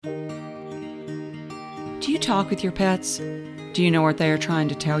Do you talk with your pets? Do you know what they are trying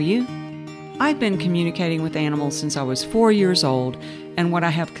to tell you? I've been communicating with animals since I was 4 years old, and what I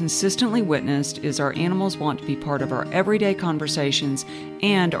have consistently witnessed is our animals want to be part of our everyday conversations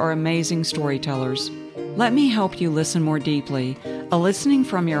and are amazing storytellers. Let me help you listen more deeply, a listening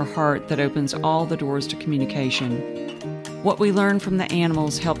from your heart that opens all the doors to communication. What we learn from the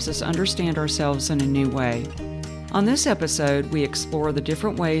animals helps us understand ourselves in a new way. On this episode, we explore the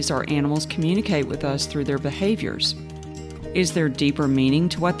different ways our animals communicate with us through their behaviors. Is there deeper meaning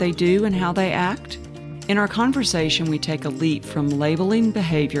to what they do and how they act? In our conversation, we take a leap from labeling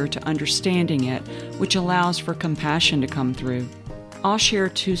behavior to understanding it, which allows for compassion to come through. I'll share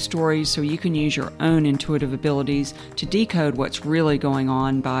 2 stories so you can use your own intuitive abilities to decode what's really going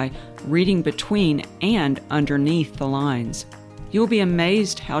on by reading between and underneath the lines. You'll be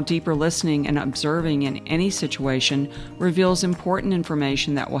amazed how deeper listening and observing in any situation reveals important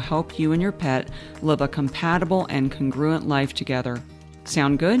information that will help you and your pet live a compatible and congruent life together.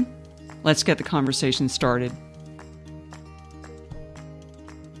 Sound good? Let's get the conversation started.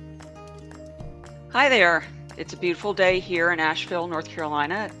 Hi there. It's a beautiful day here in Asheville, North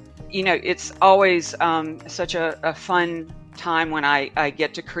Carolina. You know, it's always such a fun time when I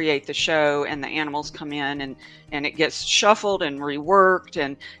get to create the show and the animals come in and it gets shuffled and reworked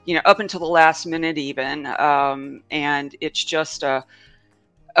and, you know, up until the last minute even. And it's just a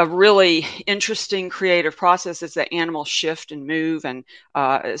really interesting creative process as the animals shift and move and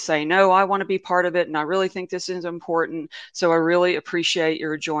say, no, I want to be part of it. And I really think this is important. So I really appreciate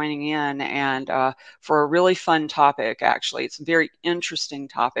your joining in and for a really fun topic, actually. It's a very interesting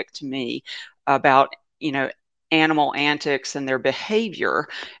topic to me about, you know, animal antics and their behavior.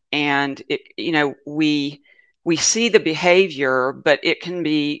 And it, you know, we see the behavior, but it can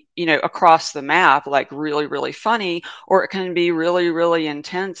be, you know, across the map, like really, really funny, or it can be really, really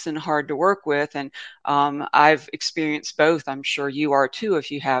intense and hard to work with. And I've experienced both. I'm sure you are too,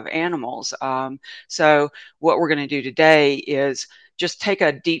 if you have animals. So what we're going to do today is just take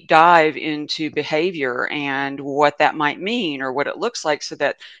a deep dive into behavior and what that might mean or what it looks like so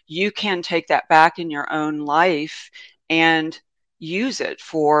that you can take that back in your own life and use it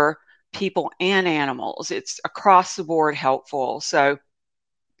for people and animals. It's across the board helpful. So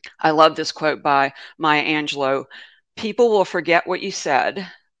I love this quote by Maya Angelou. People will forget what you said.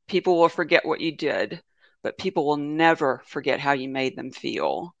 People will forget what you did, but people will never forget how you made them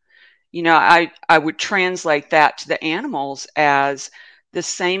feel. You know, I would translate that to the animals as the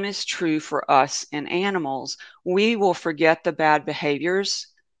same is true for us and animals. We will forget the bad behaviors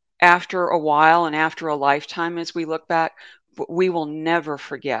after a while and after a lifetime as we look back, but we will never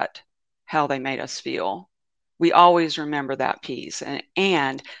forget how they made us feel. We always remember that piece,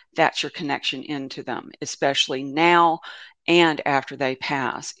 and that's your connection into them, especially now and after they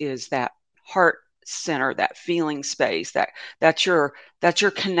pass, is that heart center, that feeling space, that's your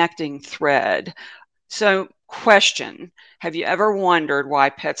connecting thread. So question, have you ever wondered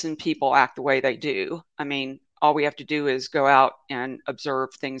why pets and people act the way they do? I mean, all we have to do is go out and observe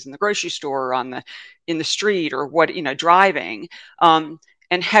things in the grocery store or in the street or what, you know, driving. And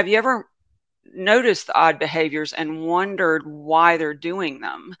have you ever noticed the odd behaviors and wondered why they're doing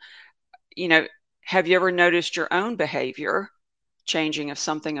them? You know, have you ever noticed your own behavior changing if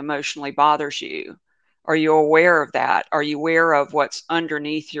something emotionally bothers you? Are you aware of that? Are you aware of what's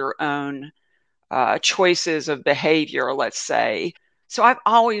underneath your own choices of behavior, let's say? So I've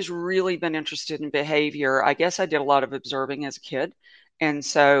always really been interested in behavior. I guess I did a lot of observing as a kid. And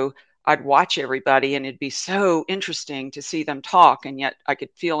so I'd watch everybody and it'd be so interesting to see them talk. And yet I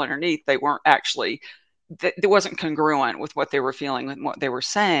could feel underneath they weren't actually, it wasn't congruent with what they were feeling and what they were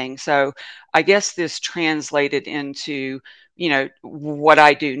saying. So I guess this translated into, you know, what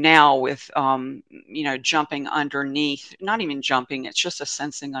I do now with, you know, jumping underneath, not even jumping, it's just a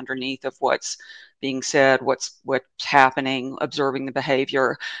sensing underneath of what's being said, what's happening, observing the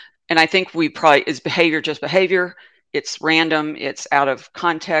behavior. And I think is behavior just behavior? It's random, it's out of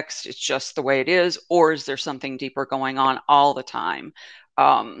context, it's just the way it is, or is there something deeper going on all the time?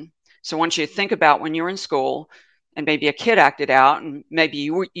 So once you think about when you were in school and maybe a kid acted out and maybe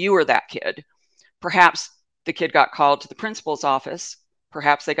you were that kid, perhaps the kid got called to the principal's office,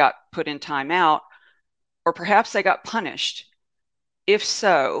 perhaps they got put in timeout, or perhaps they got punished. If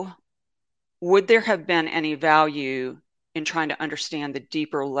so, would there have been any value in trying to understand the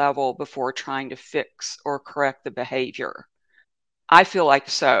deeper level before trying to fix or correct the behavior? I feel like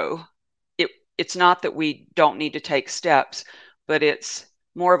so. It's not that we don't need to take steps, but it's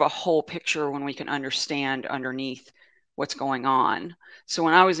more of a whole picture when we can understand underneath what's going on. So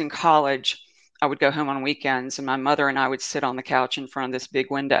when I was in college, I would go home on weekends, and my mother and I would sit on the couch in front of this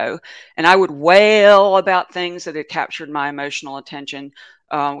big window, and I would wail about things that had captured my emotional attention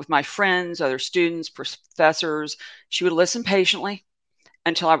with my friends, other students, professors. She would listen patiently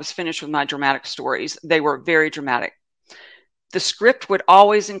until I was finished with my dramatic stories. They were very dramatic. The script would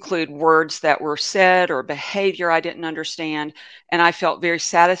always include words that were said or behavior I didn't understand, and I felt very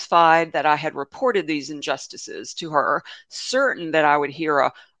satisfied that I had reported these injustices to her, certain that I would hear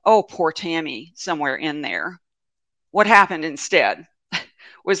a, "Oh, poor Tammy," somewhere in there. What happened instead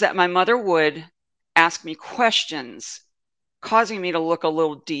was that my mother would ask me questions, causing me to look a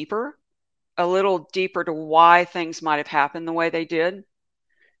little deeper to why things might have happened the way they did.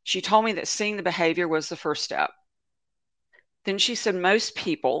 She told me that seeing the behavior was the first step. Then she said most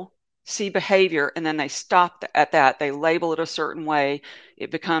people see behavior and then they stop at that. They label it a certain way. It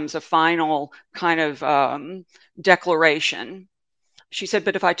becomes a final kind of declaration. She said,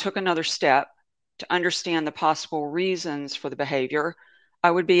 but if I took another step to understand the possible reasons for the behavior, I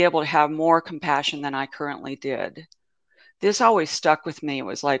would be able to have more compassion than I currently did. This always stuck with me. It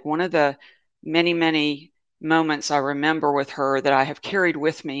was like one of the many, many moments I remember with her that I have carried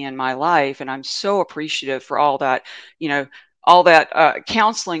with me in my life. And I'm so appreciative for all that, all that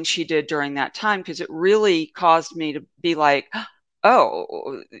counseling she did during that time, because it really caused me to be like,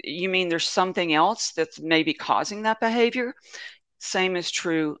 oh, you mean there's something else that's maybe causing that behavior? Same is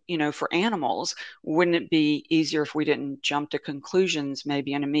true, for animals. Wouldn't it be easier if we didn't jump to conclusions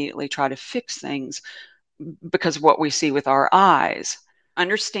maybe and immediately try to fix things because of what we see with our eyes?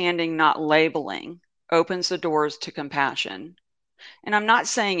 Understanding, not labeling, opens the doors to compassion. And I'm not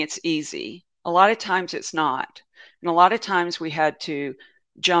saying it's easy. A lot of times it's not. And a lot of times we had to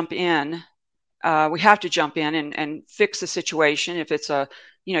jump in. We have to jump in and fix the situation. If it's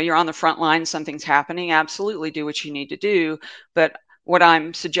you're on the front line, something's happening, absolutely do what you need to do. But what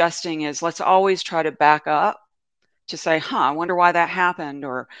I'm suggesting is let's always try to back up to say, I wonder why that happened,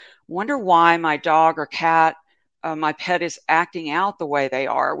 or wonder why my dog or cat, my pet is acting out the way they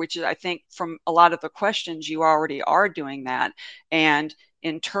are, which is, I think, from a lot of the questions, you already are doing that and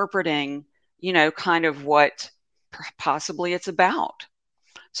interpreting, kind of what possibly it's about.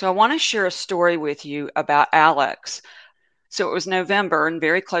 So I want to share a story with you about Alex. So it was November and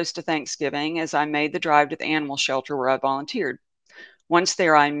very close to Thanksgiving as I made the drive to the animal shelter where I volunteered. Once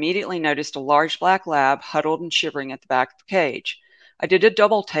there, I immediately noticed a large black lab huddled and shivering at the back of the cage. I did a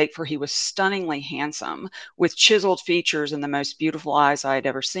double take, for he was stunningly handsome, with chiseled features and the most beautiful eyes I had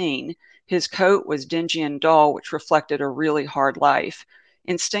ever seen. His coat was dingy and dull, which reflected a really hard life.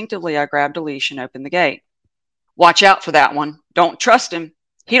 Instinctively, I grabbed a leash and opened the gate. "Watch out for that one. Don't trust him.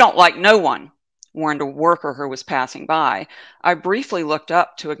 He don't like no one," warned a worker who was passing by. I briefly looked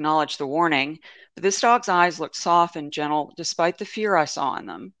up to acknowledge the warning, but this dog's eyes looked soft and gentle despite the fear I saw in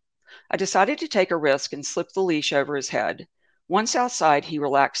them. I decided to take a risk and slipped the leash over his head. Once outside, he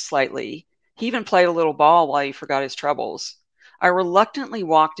relaxed slightly. He even played a little ball while he forgot his troubles. I reluctantly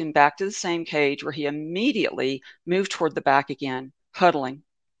walked him back to the same cage, where he immediately moved toward the back again, huddling.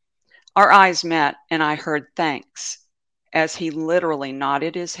 Our eyes met, and I heard "thanks" as he literally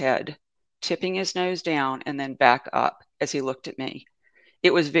nodded his head, tipping his nose down and then back up as he looked at me.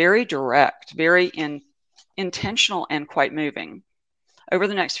 It was very direct, very intentional, and quite moving. Over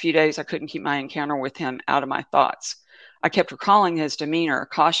the next few days, I couldn't keep my encounter with him out of my thoughts. I kept recalling his demeanor,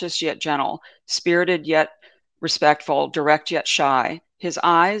 cautious yet gentle, spirited yet respectful, direct yet shy. His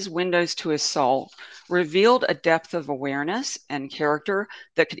eyes, windows to his soul, revealed a depth of awareness and character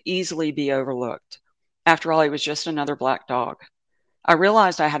that could easily be overlooked. After all, he was just another black dog. I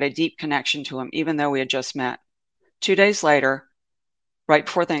realized I had a deep connection to him, even though we had just met. 2 days later, right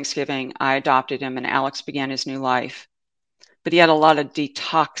before Thanksgiving, I adopted him, and Alex began his new life. But he had a lot of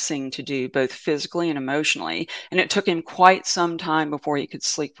detoxing to do, both physically and emotionally, and it took him quite some time before he could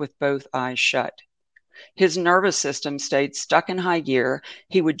sleep with both eyes shut. His nervous system stayed stuck in high gear.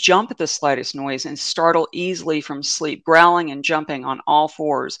 He would jump at the slightest noise and startle easily from sleep, growling and jumping on all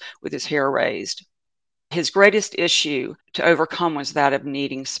fours with his hair raised. His greatest issue to overcome was that of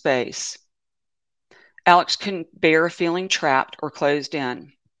needing space. Alex couldn't bear feeling trapped or closed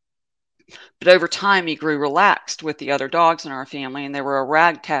in. But over time, he grew relaxed with the other dogs in our family, and there were a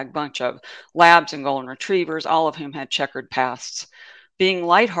ragtag bunch of labs and golden retrievers, all of whom had checkered pasts. Being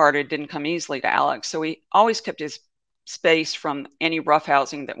lighthearted didn't come easily to Alex, so he always kept his space from any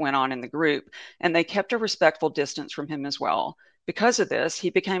roughhousing that went on in the group, and they kept a respectful distance from him as well. Because of this,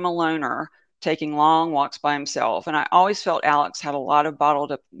 he became a loner, taking long walks by himself, and I always felt Alex had a lot of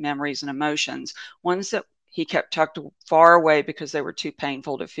bottled up memories and emotions, ones that he kept tucked far away because they were too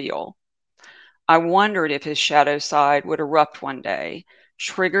painful to feel. I wondered if his shadow side would erupt one day,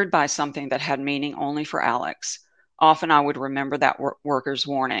 triggered by something that had meaning only for Alex. Often I would remember that worker's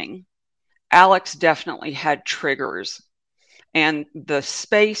warning. Alex definitely had triggers, and the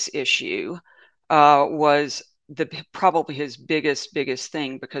space issue was probably his biggest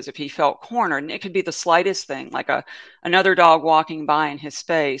thing, because if he felt cornered, and it could be the slightest thing, like another dog walking by in his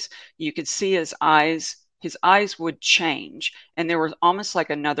space, you could see his eyes would change, and there was almost like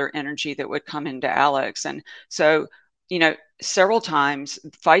another energy that would come into Alex. And so, several times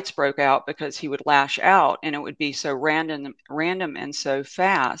fights broke out because he would lash out, and it would be so random and so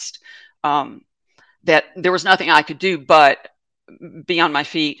fast, that there was nothing I could do but be on my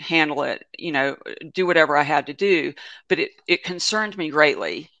feet, handle it, do whatever I had to do. But it concerned me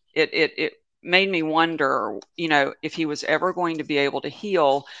greatly. It made me wonder, if he was ever going to be able to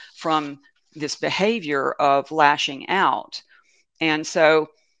heal from this behavior of lashing out. And so,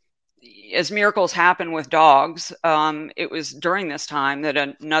 as miracles happen with dogs, it was during this time that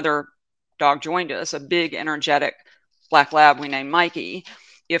another dog joined us, a big, energetic black lab we named Mikey.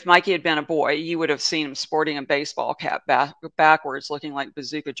 If Mikey had been a boy, you would have seen him sporting a baseball cap backwards, looking like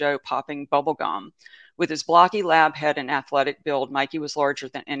Bazooka Joe popping bubble gum. With his blocky lab head and athletic build, Mikey was larger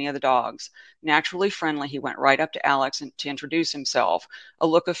than any of the dogs. Naturally friendly, he went right up to Alex to introduce himself. A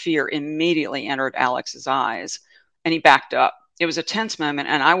look of fear immediately entered Alex's eyes, and he backed up. It was a tense moment,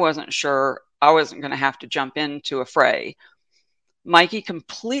 and I wasn't sure I wasn't going to have to jump into a fray. Mikey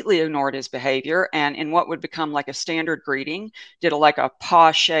completely ignored his behavior, and in what would become like a standard greeting, did like a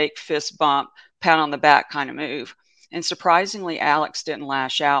paw shake, fist bump, pat on the back kind of move. And surprisingly, Alex didn't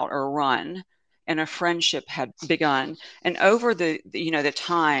lash out or run, and a friendship had begun. And over the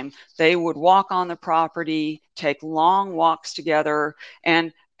time, they would walk on the property, take long walks together,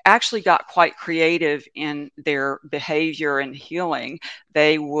 and actually got quite creative in their behavior and healing.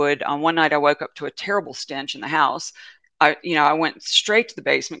 They would, one night I woke up to a terrible stench in the house. I went straight to the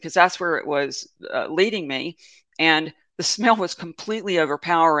basement because that's where it was leading me, and the smell was completely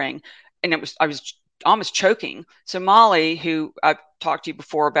overpowering, and I was almost choking. So Molly, who I've talked to you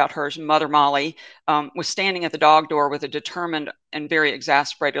before about her mother, Molly, was standing at the dog door with a determined and very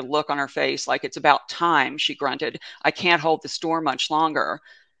exasperated look on her face, like, "It's about time," she grunted. "I can't hold this door much longer."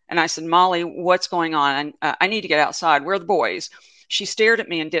 And I said, "Molly, what's going on? I need to get outside. Where are the boys?" She stared at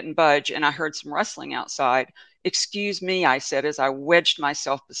me and didn't budge, and I heard some rustling outside. "Excuse me," I said as I wedged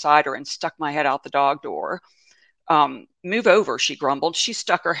myself beside her and stuck my head out the dog door. "Move over," she grumbled. She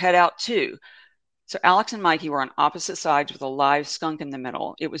stuck her head out too. So Alex and Mikey were on opposite sides with a live skunk in the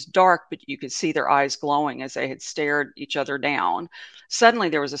middle. It was dark, but you could see their eyes glowing as they had stared each other down. Suddenly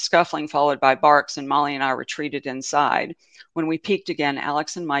there was a scuffling followed by barks, and Molly and I retreated inside. When we peeked again,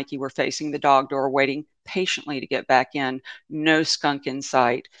 Alex and Mikey were facing the dog door, waiting patiently to get back in. No skunk in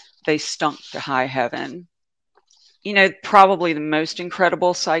sight. They stunk to high heaven. Probably the most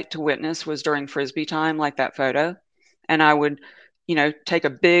incredible sight to witness was during Frisbee time, like that photo. And I would, take a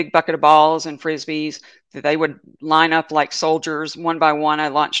big bucket of balls and Frisbees. They would line up like soldiers. One by one, I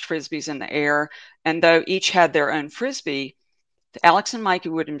launched Frisbees in the air. And though each had their own Frisbee, Alex and Mikey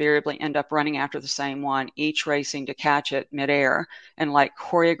would invariably end up running after the same one, each racing to catch it midair. And like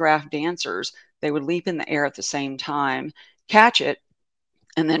choreographed dancers, they would leap in the air at the same time, catch it,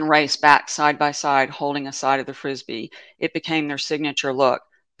 and then race back side by side, holding a side of the Frisbee. It became their signature look,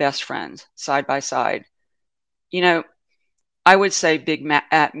 best friends, side by side. I would say big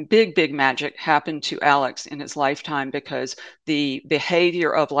magic happened to Alex in his lifetime, because the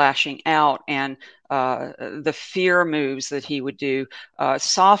behavior of lashing out and the fear moves that he would do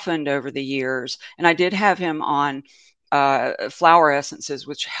softened over the years. And I did have him on flower essences,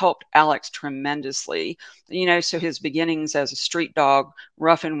 which helped Alex tremendously. So his beginnings as a street dog,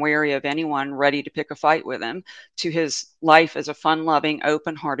 rough and wary of anyone ready to pick a fight with him, to his life as a fun-loving,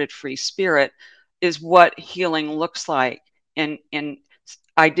 open-hearted, free spirit, is what healing looks like. And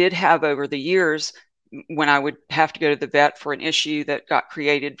I did have, over the years, when I would have to go to the vet for an issue that got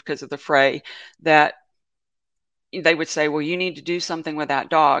created because of the fray, that they would say, "Well, you need to do something with that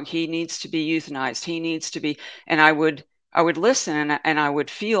dog. He needs to be euthanized. He needs to be," and I would listen, and I would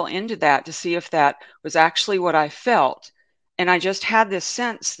feel into that to see if that was actually what I felt. And I just had this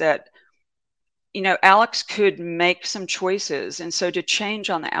sense that, Alex could make some choices. And so to change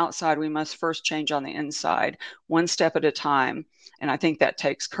on the outside, we must first change on the inside, one step at a time. And I think that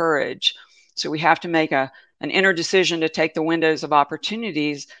takes courage. So we have to make an inner decision to take the windows of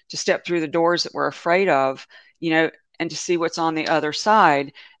opportunities, to step through the doors that we're afraid of, and to see what's on the other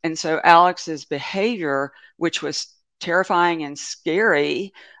side. And so Alex's behavior, which was terrifying and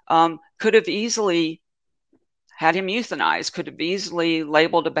scary, could have easily had him euthanized, could have easily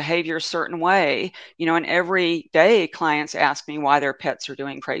labeled a behavior a certain way. And every day clients ask me why their pets are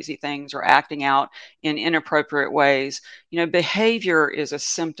doing crazy things or acting out in inappropriate ways. Behavior is a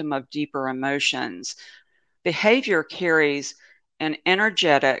symptom of deeper emotions. Behavior carries an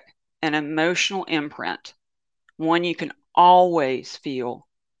energetic and emotional imprint, one you can always feel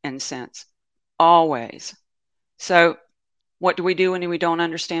and sense. Always. So, what do we do when we don't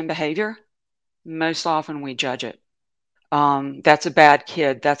understand behavior? Most often we judge it. That's a bad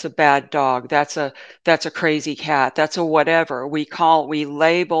kid. That's a bad dog. That's a crazy cat. That's a whatever. We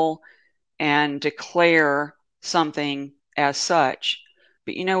label and declare something as such.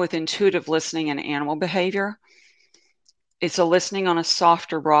 But with intuitive listening and animal behavior, it's a listening on a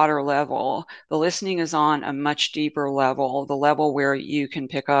softer, broader level. The listening is on a much deeper level, the level where you can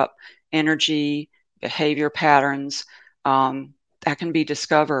pick up energy, behavior patterns that can be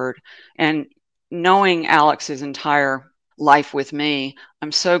discovered. And knowing Alex's entire life with me,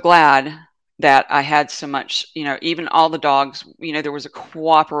 I'm so glad that I had so much, even all the dogs, there was a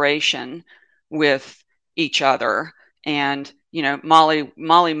cooperation with each other. And, Molly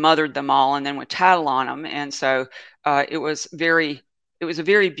mothered them all and then would tattle on them. And so it was a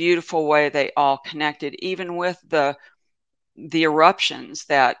very beautiful way they all connected, even with the eruptions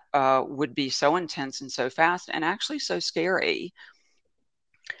that would be so intense and so fast and actually so scary.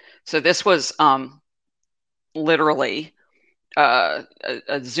 So this was literally a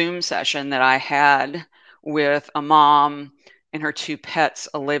Zoom session that I had with a mom and her two pets,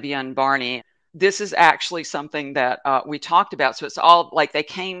 Olivia and Barney. This is actually something that we talked about. So it's all like they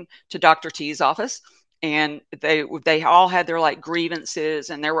came to Dr. T's office and they all had their like grievances,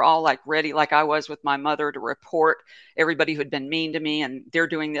 and they were all like ready, like I was with my mother, to report everybody who had been mean to me, and they're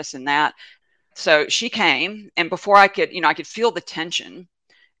doing this and that. So she came, and before I could feel the tension.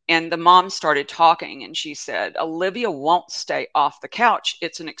 And the mom started talking, and she said, Olivia won't stay off the couch.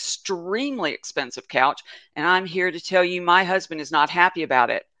 It's an extremely expensive couch, and I'm here to tell you my husband is not happy about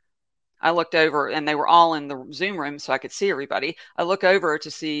it. I looked over, and they were all in the Zoom room so I could see everybody. I look over to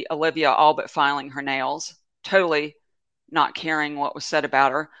see Olivia all but filing her nails, totally not caring what was said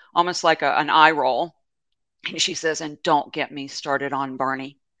about her, almost like an eye roll. And she says, and don't get me started on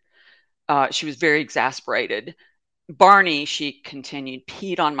Barney. She was very exasperated. Barney, she continued,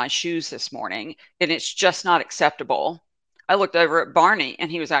 peed on my shoes this morning, and it's just not acceptable. I looked over at Barney, and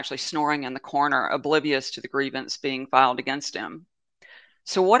he was actually snoring in the corner, oblivious to the grievance being filed against him.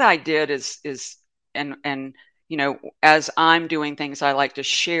 So what I did is and as I'm doing things, I like to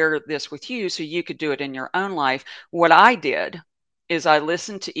share this with you so you could do it in your own life. What I did is I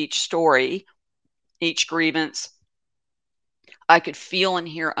listened to each story, each grievance. I could feel and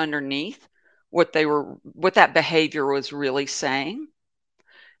hear underneath what that behavior was really saying.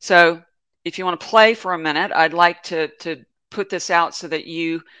 So if you want to play for a minute, I'd like to put this out so that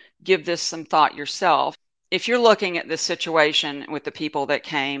you give this some thought yourself. If you're looking at this situation with the people that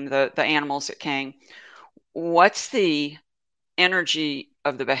came, the animals that came, what's the energy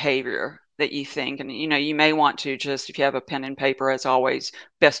of the behavior that you think? And you may want to, just if you have a pen and paper, as always,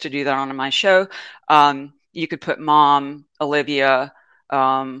 best to do that on my show. You could put Mom, Olivia,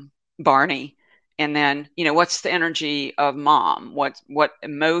 Barney, and then what's the energy of Mom? What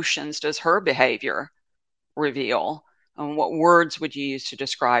emotions does her behavior reveal? And what words would you use to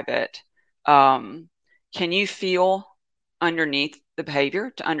describe it? Can you feel underneath the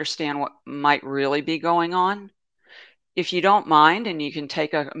behavior to understand what might really be going on? If you don't mind, and you can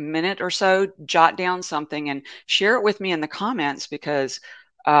take a minute or so, jot down something and share it with me in the comments, because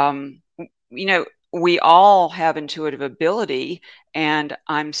we all have intuitive ability, and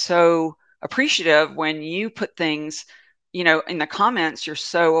I'm so appreciative when you put things in the comments. You're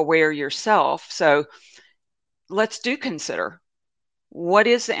so aware yourself. So let's consider, what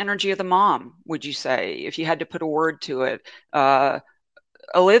is the energy of the mom, would you say, if you had to put a word to it?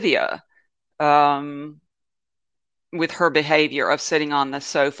 Olivia, with her behavior of sitting on the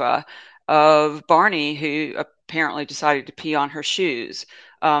sofa, of Barney, who apparently decided to pee on her shoes.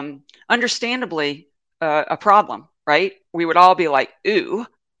 Understandably, a problem, right? We would all be like, ooh,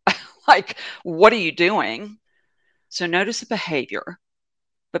 like, what are you doing? So notice the behavior,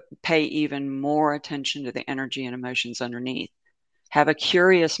 but pay even more attention to the energy and emotions underneath. Have a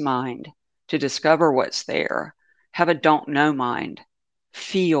curious mind to discover what's there. Have a don't know mind.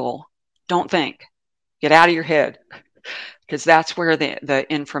 Feel, don't think. Get out of your head, because that's where the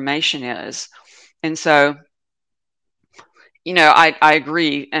information is. And so, I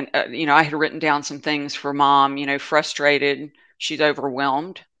agree. And, I had written down some things for Mom, frustrated. She's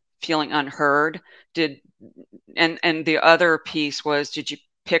overwhelmed, feeling unheard. And the other piece was, did you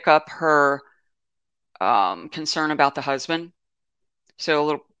pick up her concern about the husband. So a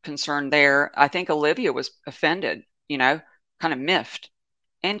little concern there. I think Olivia was offended, kind of miffed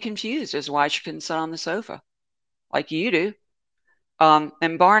and confused as to why she couldn't sit on the sofa like you do.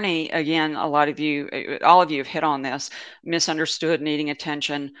 And Barney, again, all of you have hit on this, misunderstood, needing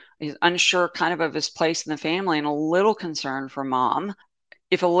attention. He's unsure kind of his place in the family and a little concerned for mom.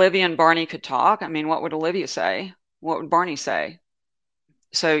 If Olivia and Barney could talk, I mean, what would Olivia say? What would Barney say?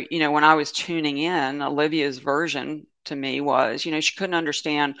 So, when I was tuning in, Olivia's version to me was, she couldn't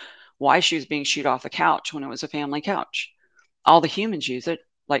understand why she was being shooed off the couch when it was a family couch. All the humans use it.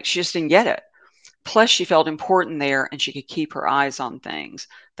 Like, she just didn't get it. Plus, she felt important there and she could keep her eyes on things.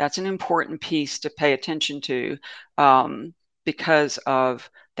 That's an important piece to pay attention to because of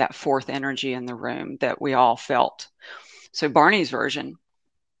that fourth energy in the room that we all felt. So, Barney's version,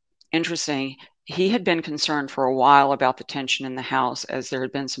 interesting. He had been concerned for a while about the tension in the house as there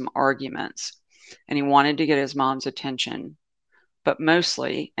had been some arguments, and he wanted to get his mom's attention. But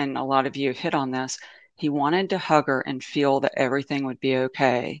mostly, and a lot of you have hit on this, he wanted to hug her and feel that everything would be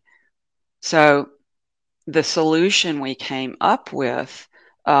okay. So the solution we came up with,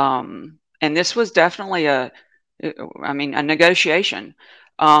 and this was definitely a negotiation.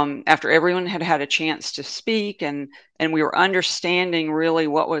 After everyone had had a chance to speak and we were understanding really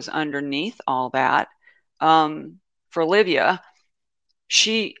what was underneath all that. For Olivia,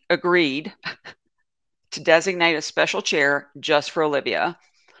 she agreed to designate a special chair just for Olivia,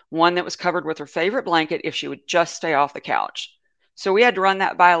 one that was covered with her favorite blanket if she would just stay off the couch. So we had to run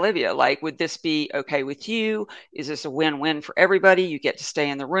that by Olivia. Like, would this be okay with you? Is this a win-win for everybody? You get to stay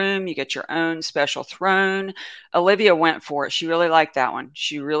in the room. You get your own special throne. Olivia went for it. She really liked that one.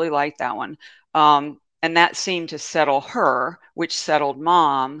 And that seemed to settle her, which settled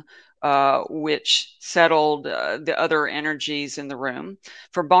mom, which settled the other energies in the room.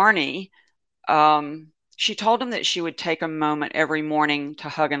 For Barney, she told him that she would take a moment every morning to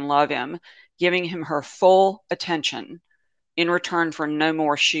hug and love him, giving him her full attention in return for no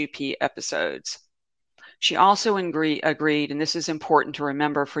more shoe pee episodes. She also agreed, and this is important to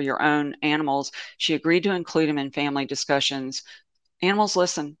remember for your own animals, she agreed to include him in family discussions. Animals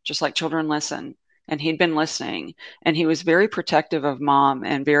listen, just like children listen. And he'd been listening. And he was very protective of mom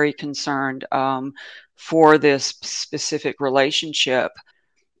and very concerned for this specific relationship.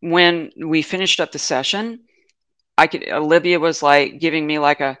 When we finished up the session, Olivia was like giving me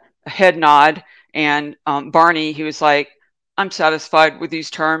like a head nod. And Barney, he was like, I'm satisfied with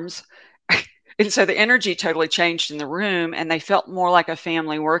these terms. And so the energy totally changed in the room and they felt more like a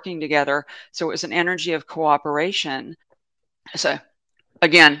family working together. So it was an energy of cooperation. So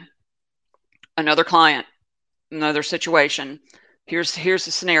again, another client, another situation. Here's the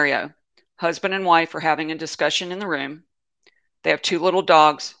scenario. Husband and wife are having a discussion in the room. They have 2 little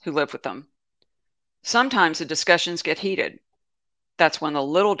dogs who live with them. Sometimes the discussions get heated. That's when the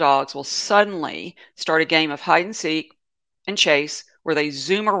little dogs will suddenly start a game of hide and seek and chase where they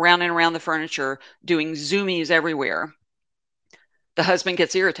zoom around and around the furniture, doing zoomies everywhere. The husband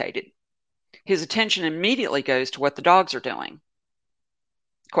gets irritated. His attention immediately goes to what the dogs are doing.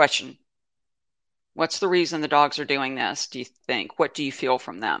 Question: what's the reason the dogs are doing this, do you think? What do you feel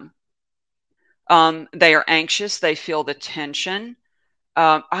from them? They are anxious. They feel the tension.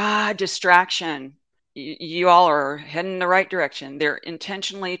 Distraction. You all are heading in the right direction. They're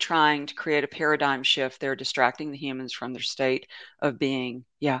intentionally trying to create a paradigm shift. They're distracting the humans from their state of being.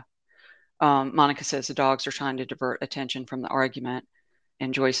 Yeah. Monica says the dogs are trying to divert attention from the argument.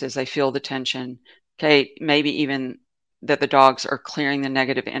 And Joy says they feel the tension. Kate, maybe even that the dogs are clearing the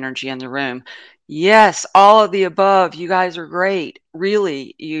negative energy in the room. Yes, all of the above. You guys are great.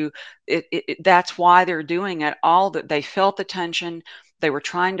 Really, that's why they're doing it. All that they felt the tension. They were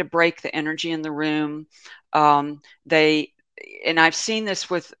trying to break the energy in the room. And I've seen this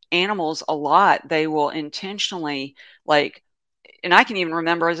with animals a lot. They will intentionally, like, and I can even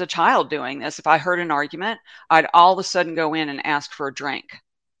remember as a child doing this. If I heard an argument, I'd all of a sudden go in and ask for a drink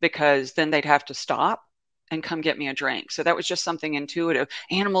because then they'd have to stop and come get me a drink. So that was just something intuitive.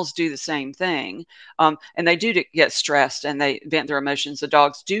 Animals do the same thing. And they do get stressed and they vent their emotions. The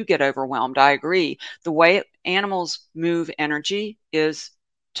dogs do get overwhelmed. I agree. The way animals move energy is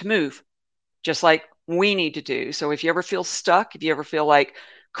to move, just like we need to do. So if you ever feel stuck, if you ever feel like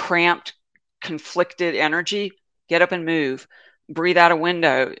cramped, conflicted energy, get up and move. Breathe out a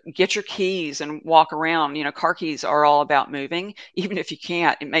window, get your keys and walk around. Car keys are all about moving. Even if you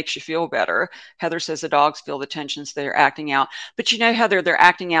can't, it makes you feel better. Heather says the dogs feel the tensions, they're acting out. But Heather, they're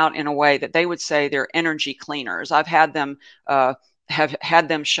acting out in a way that they would say they're energy cleaners. I've had them have had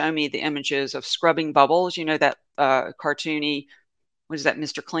them show me the images of scrubbing bubbles, that cartoony, what is that,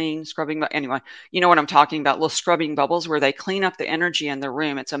 Mr. Clean scrubbing? Anyway, you know what I'm talking about, little scrubbing bubbles where they clean up the energy in the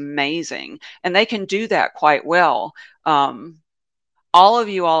room. It's amazing. And they can do that quite well. All of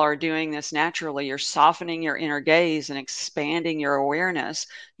you all are doing this naturally. You're softening your inner gaze and expanding your awareness.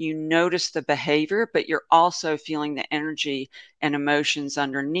 You notice the behavior, but you're also feeling the energy and emotions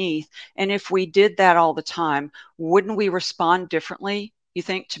underneath. And if we did that all the time, wouldn't we respond differently, you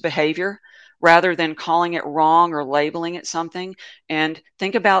think, to behavior rather than calling it wrong or labeling it something? And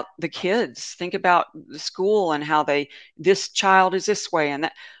think about the kids, think about the school and how this child is this way and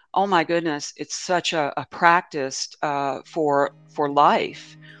that. Oh my goodness, it's such a practice for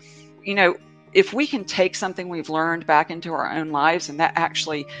life. You know, if we can take something we've learned back into our own lives, and that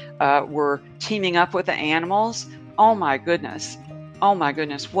actually we're teaming up with the animals. Oh my goodness,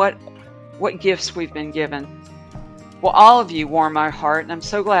 what gifts we've been given. Well, all of you warm my heart, and I'm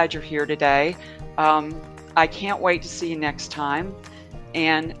so glad you're here today. I can't wait to see you next time.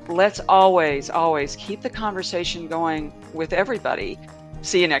 And let's always keep the conversation going with everybody.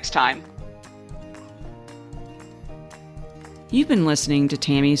 See you next time. You've been listening to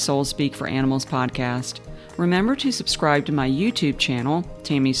Tammy's Soul Speak for Animals podcast. Remember to subscribe to my YouTube channel,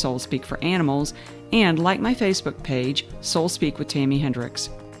 Tammy's Soul Speak for Animals, and like my Facebook page, Soul Speak with Tammy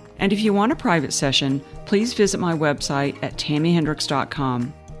Hendricks. And if you want a private session, please visit my website at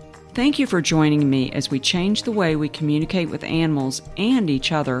tammyhendricks.com. Thank you for joining me as we change the way we communicate with animals and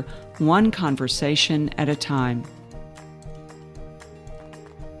each other, one conversation at a time.